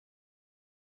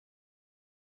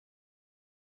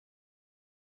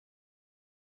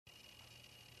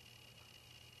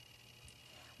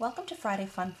Welcome to Friday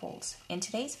Fun Folds. In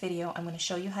today's video, I'm going to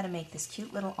show you how to make this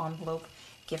cute little envelope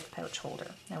gift pouch holder.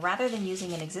 Now, rather than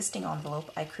using an existing envelope,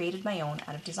 I created my own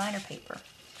out of designer paper.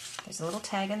 There's a little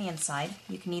tag on the inside.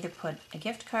 You can either put a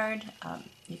gift card,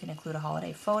 you can include a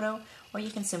holiday photo, or you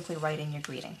can simply write in your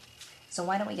greeting. So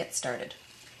why don't we get started?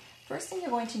 First thing you're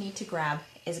going to need to grab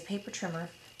is a paper trimmer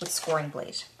with scoring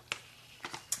blade.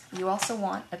 You also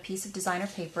want a piece of designer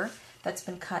paper that's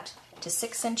been cut to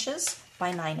 6 inches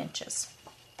by 9 inches.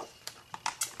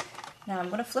 Now I'm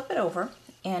going to flip it over,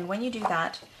 and when you do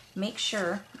that, make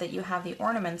sure that you have the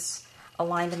ornaments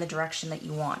aligned in the direction that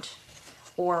you want,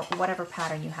 or whatever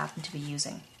pattern you happen to be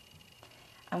using.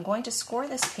 I'm going to score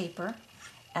this paper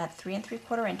at 3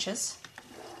 3/4 inches,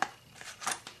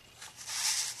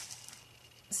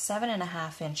 7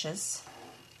 1/2 inches,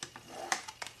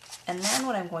 and then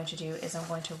what I'm going to do is I'm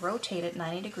going to rotate it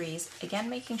 90 degrees,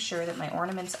 again making sure that my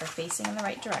ornaments are facing in the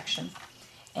right direction,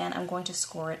 and I'm going to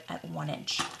score it at 1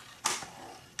 inch.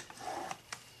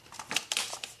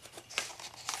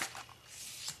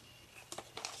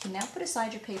 You now put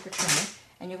aside your paper trimmer,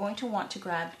 and you're going to want to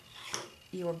grab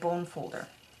your bone folder.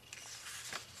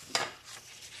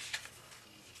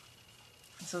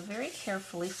 So very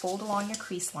carefully fold along your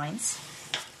crease lines,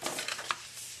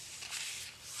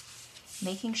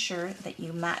 making sure that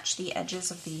you match the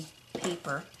edges of the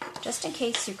paper, just in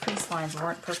case your crease lines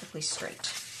weren't perfectly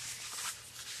straight.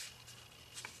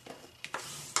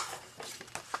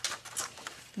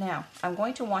 Now, I'm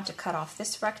going to want to cut off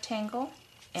this rectangle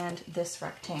and this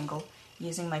rectangle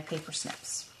using my paper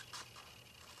snips.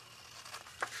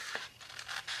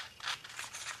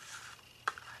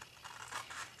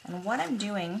 And what I'm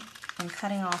doing in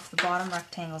cutting off the bottom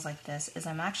rectangles like this is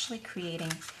I'm actually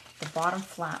creating the bottom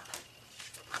flap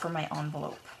for my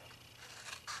envelope.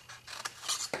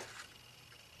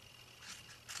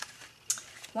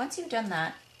 Once you've done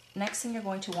that, next thing you're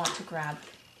going to want to grab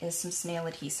is some snail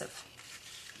adhesive.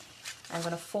 I'm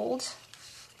going to fold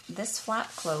this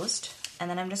flap closed, and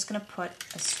then I'm just going to put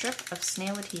a strip of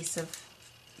snail adhesive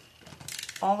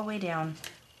all the way down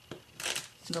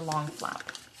the long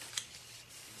flap,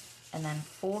 and then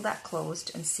fold that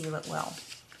closed and seal it well.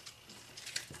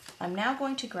 I'm now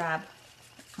going to grab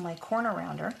my corner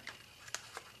rounder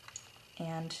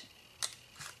and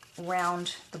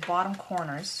round the bottom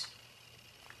corners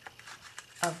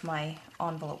of my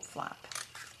envelope flap.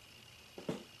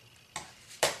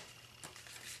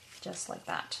 Just like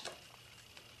that.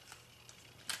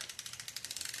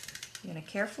 You're going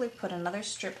to carefully put another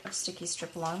strip of sticky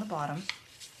strip along the bottom,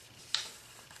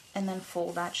 and then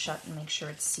fold that shut and make sure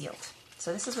it's sealed.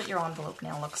 So this is what your envelope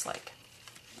now looks like.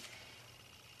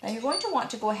 Now you're going to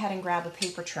want to go ahead and grab a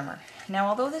paper trimmer. Now,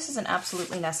 although this isn't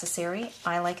absolutely necessary,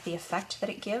 I like the effect that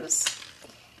it gives,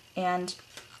 and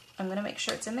I'm going to make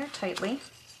sure it's in there tightly,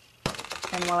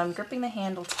 and while I'm gripping the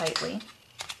handle tightly,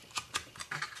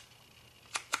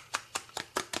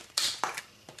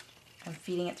 I'm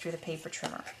feeding it through the paper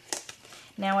trimmer.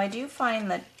 Now I do find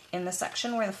that in the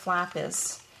section where the flap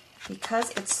is,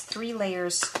 because it's 3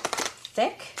 layers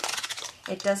thick,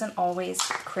 it doesn't always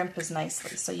crimp as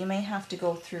nicely, so you may have to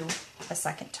go through a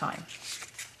second time.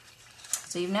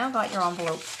 So you've now got your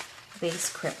envelope base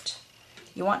crimped.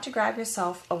 You want to grab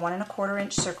yourself a 1 1/4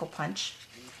 inch circle punch,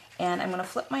 and I'm going to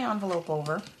flip my envelope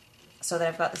over so that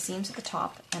I've got the seams at the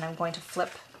top, and I'm going to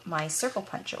flip my circle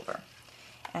punch over,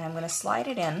 and I'm going to slide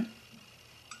it in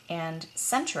and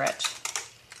center it,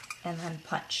 and then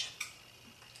punch.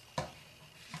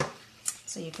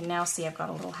 So you can now see I've got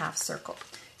a little half circle.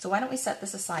 So why don't we set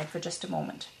this aside for just a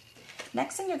moment.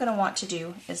 Next thing you're going to want to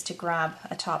do is to grab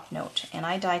a top note, and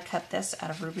I die cut this out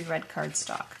of ruby red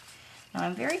cardstock. Now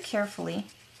I'm very carefully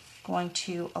going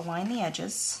to align the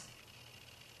edges,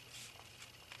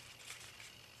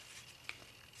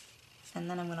 and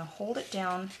then I'm going to hold it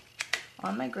down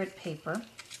on my grid paper,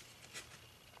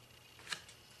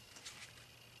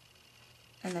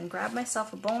 and then grab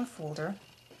myself a bone folder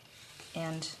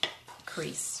and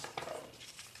crease.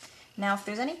 Now, if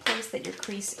there's any place that your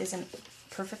crease isn't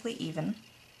perfectly even,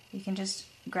 you can just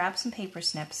grab some paper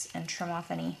snips and trim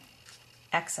off any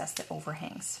excess that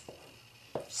overhangs,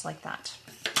 just like that.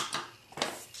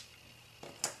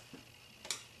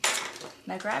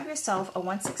 Now grab yourself a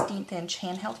 1/16 inch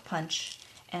handheld punch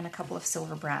and a couple of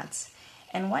silver brads.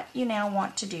 And what you now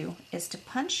want to do is to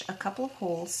punch a couple of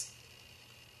holes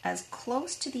as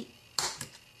close to the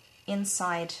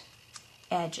inside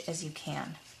edge as you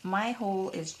can. My hole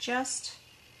is just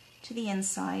to the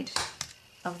inside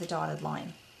of the dotted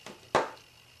line.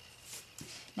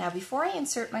 Now, before I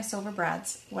insert my silver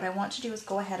brads, what I want to do is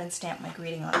go ahead and stamp my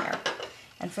greeting on there.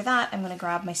 And for that, I'm going to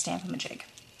grab my Stamp-A-Majig.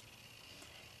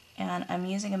 And I'm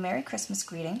using a Merry Christmas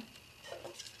greeting.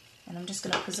 And I'm just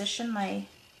going to position my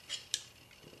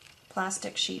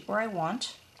plastic sheet where I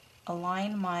want,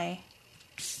 align my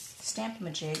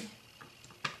Stamp-A-Majig,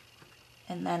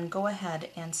 and then go ahead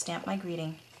and stamp my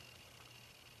greeting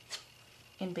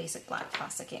in basic black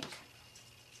plastic ink.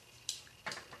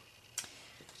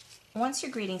 Once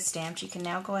your greeting's stamped, you can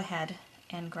now go ahead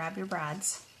and grab your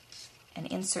brads and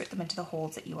insert them into the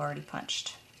holes that you already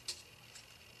punched.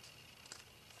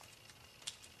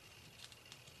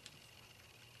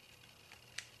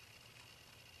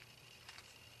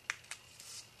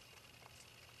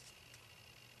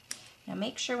 Now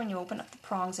make sure when you open up the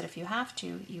prongs that if you have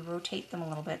to, you rotate them a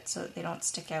little bit so that they don't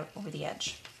stick out over the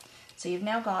edge. So you've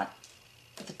now got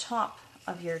the top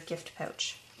of your gift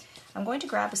pouch. I'm going to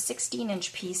grab a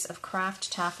 16-inch piece of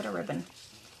craft taffeta ribbon,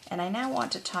 and I now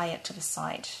want to tie it to the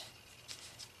side.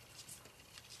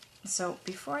 So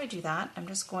before I do that, I'm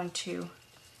just going to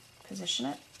position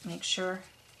it, make sure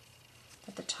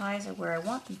that the ties are where I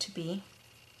want them to be,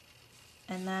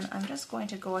 and then I'm just going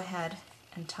to go ahead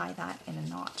and tie that in a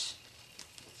knot.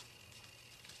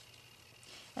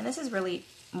 And this is really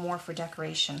more for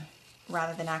decoration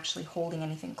rather than actually holding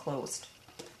anything closed.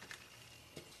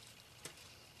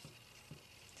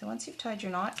 So once you've tied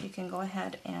your knot, you can go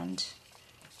ahead and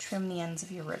trim the ends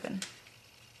of your ribbon.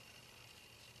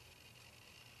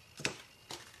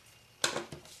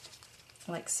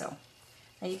 Like so.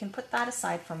 Now you can put that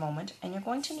aside for a moment, and you're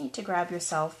going to need to grab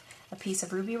yourself a piece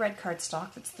of ruby red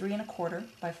cardstock that's 3 1/4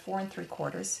 by 4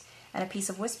 3/4, and a piece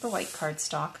of whisper white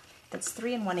cardstock that's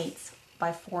 3 1/8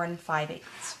 by 4 5/8.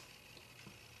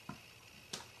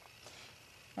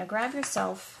 Now grab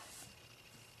yourself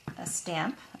a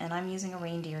stamp, and I'm using a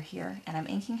reindeer here, and I'm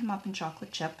inking him up in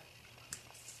chocolate chip,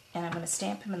 and I'm going to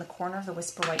stamp him in the corner of the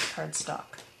whisper white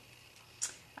cardstock.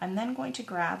 I'm then going to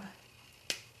grab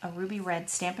a ruby red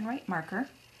Stampin' Write marker,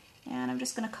 and I'm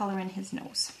just going to color in his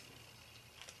nose.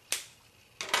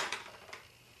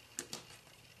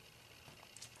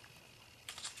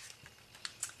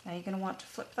 Now you're going to want to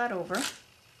flip that over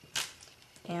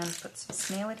and put some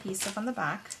snail adhesive on the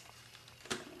back,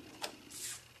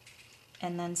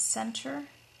 and then center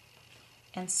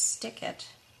and stick it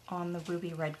on the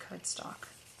ruby red cardstock.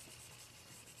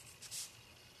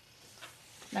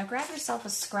 Now grab yourself a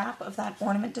scrap of that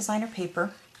ornament designer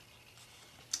paper,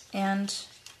 and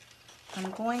I'm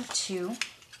going to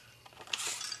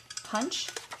punch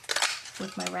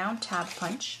with my round tab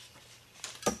punch,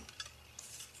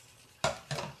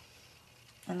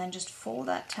 and then just fold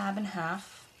that tab in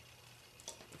half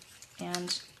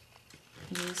and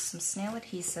use some snail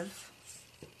adhesive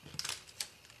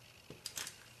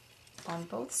on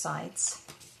both sides,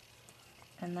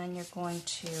 and then you're going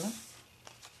to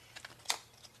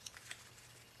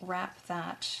wrap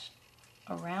that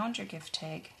around your gift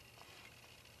tag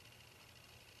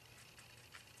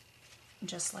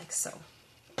just like so.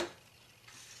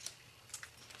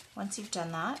 Once you've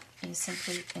done that, you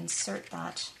simply insert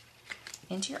that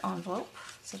into your envelope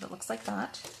so that it looks like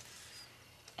that,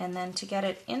 and then to get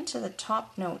it into the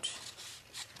top note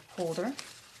holder,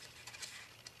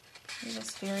 you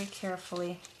just very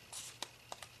carefully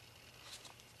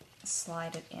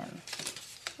slide it in.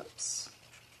 Oops.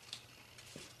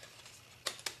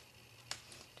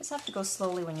 Just have to go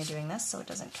slowly when you're doing this so it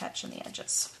doesn't catch in the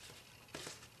edges.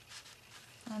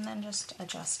 And then just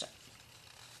adjust it.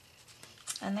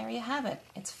 And there you have it.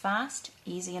 It's fast,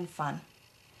 easy, and fun.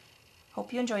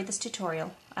 Hope you enjoyed this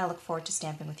tutorial. I look forward to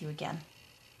stamping with you again.